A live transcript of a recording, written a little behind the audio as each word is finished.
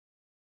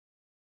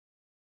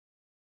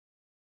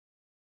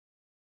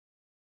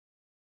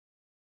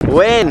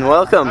Wayne,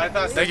 welcome.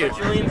 Thank you.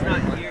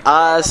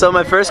 So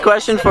my first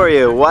question for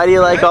you, why do you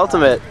like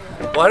Ultimate?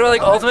 Why do I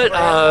like Ultimate?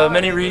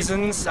 Many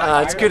reasons.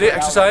 It's good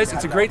exercise.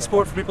 It's a great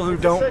sport for people who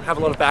don't have a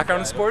lot of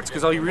background in sports,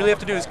 because all you really have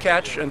to do is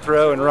catch and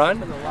throw and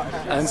run.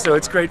 And so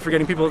it's great for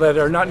getting people that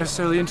are not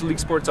necessarily into league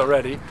sports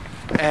already.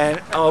 And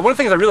one of the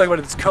things I really like about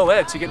it is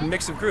co-ed, so you get a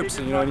mix of groups,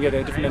 and you get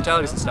different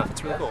mentalities and stuff.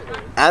 It's really cool.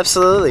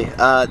 Absolutely.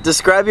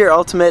 Describe your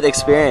Ultimate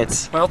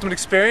experience. My Ultimate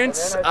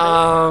experience at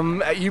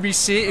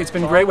UBC, it's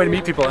been a great way to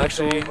meet people.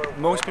 Actually,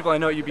 most people I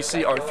know at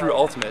UBC are through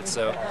Ultimate,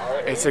 so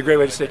it's a great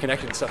way to stay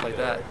connected and stuff like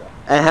that.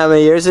 And how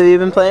many years have you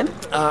been playing?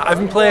 I've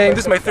been playing,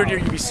 this is my third year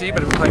at UBC,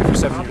 but I've been playing for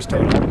 7 years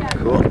total.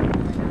 Cool.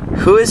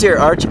 Who is your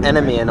arch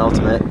enemy in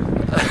Ultimate?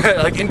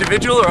 Like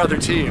individual or other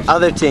team?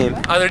 Other team.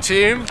 Other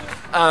team?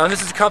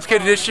 This is a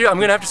complicated issue. I'm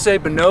going to have to say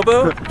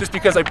Bonobo, just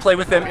because I play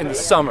with them in the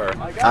summer.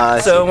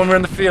 So when we're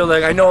in the field,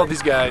 I know all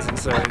these guys, and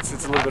so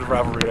it's a little bit of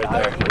rivalry right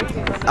there.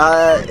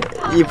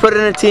 You put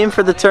in a team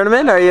for the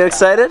tournament. Are you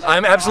excited?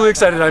 I'm absolutely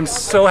excited. I'm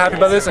so happy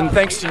about this, and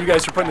thanks to you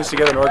guys for putting this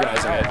together and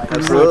organizing it.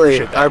 Absolutely.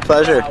 Really our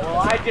pleasure.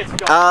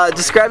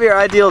 Describe your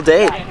ideal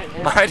date.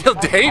 My ideal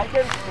date?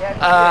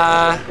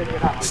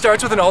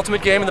 Starts with an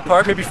Ultimate game in the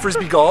park, maybe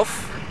Frisbee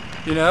golf,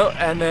 and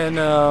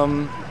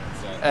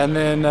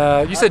then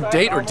you said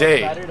date or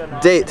day?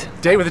 Date.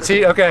 Date with a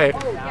T? Okay.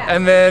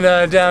 And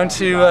then down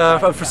to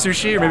for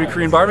sushi or maybe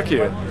Korean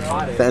barbecue.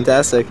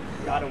 Fantastic.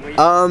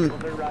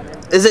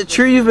 Is it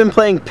true you've been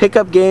playing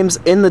pickup games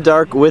in the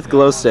dark with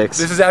glow sticks?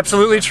 This is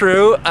absolutely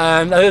true.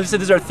 And as I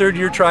said, this is our third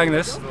year trying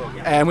this,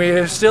 and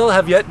we still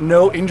have yet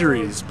no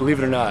injuries, believe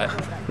it or not.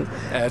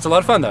 It's a lot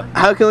of fun though.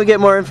 How can we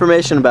get more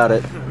information about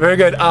it? Very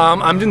good.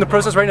 I'm in the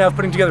process right now of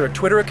putting together a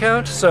Twitter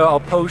account, so I'll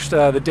post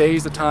the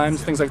days, the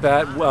times, things like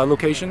that,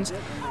 locations,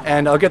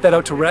 and I'll get that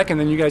out to Rec, and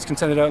then you guys can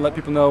send it out and let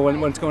people know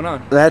when it's going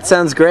on. That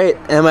sounds great.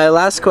 And my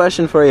last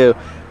question for you.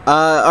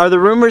 Are the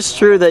rumors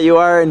true that you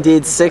are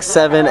indeed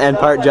 6'7" and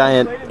part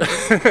giant?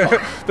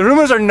 The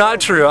rumors are not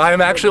true. I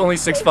am actually only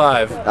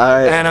 6'5",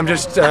 and I'm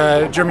just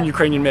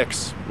German-Ukrainian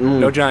mix.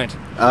 No giant.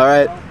 All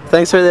right.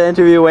 Thanks for the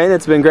interview, Wayne.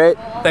 It's been great.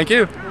 Thank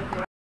you.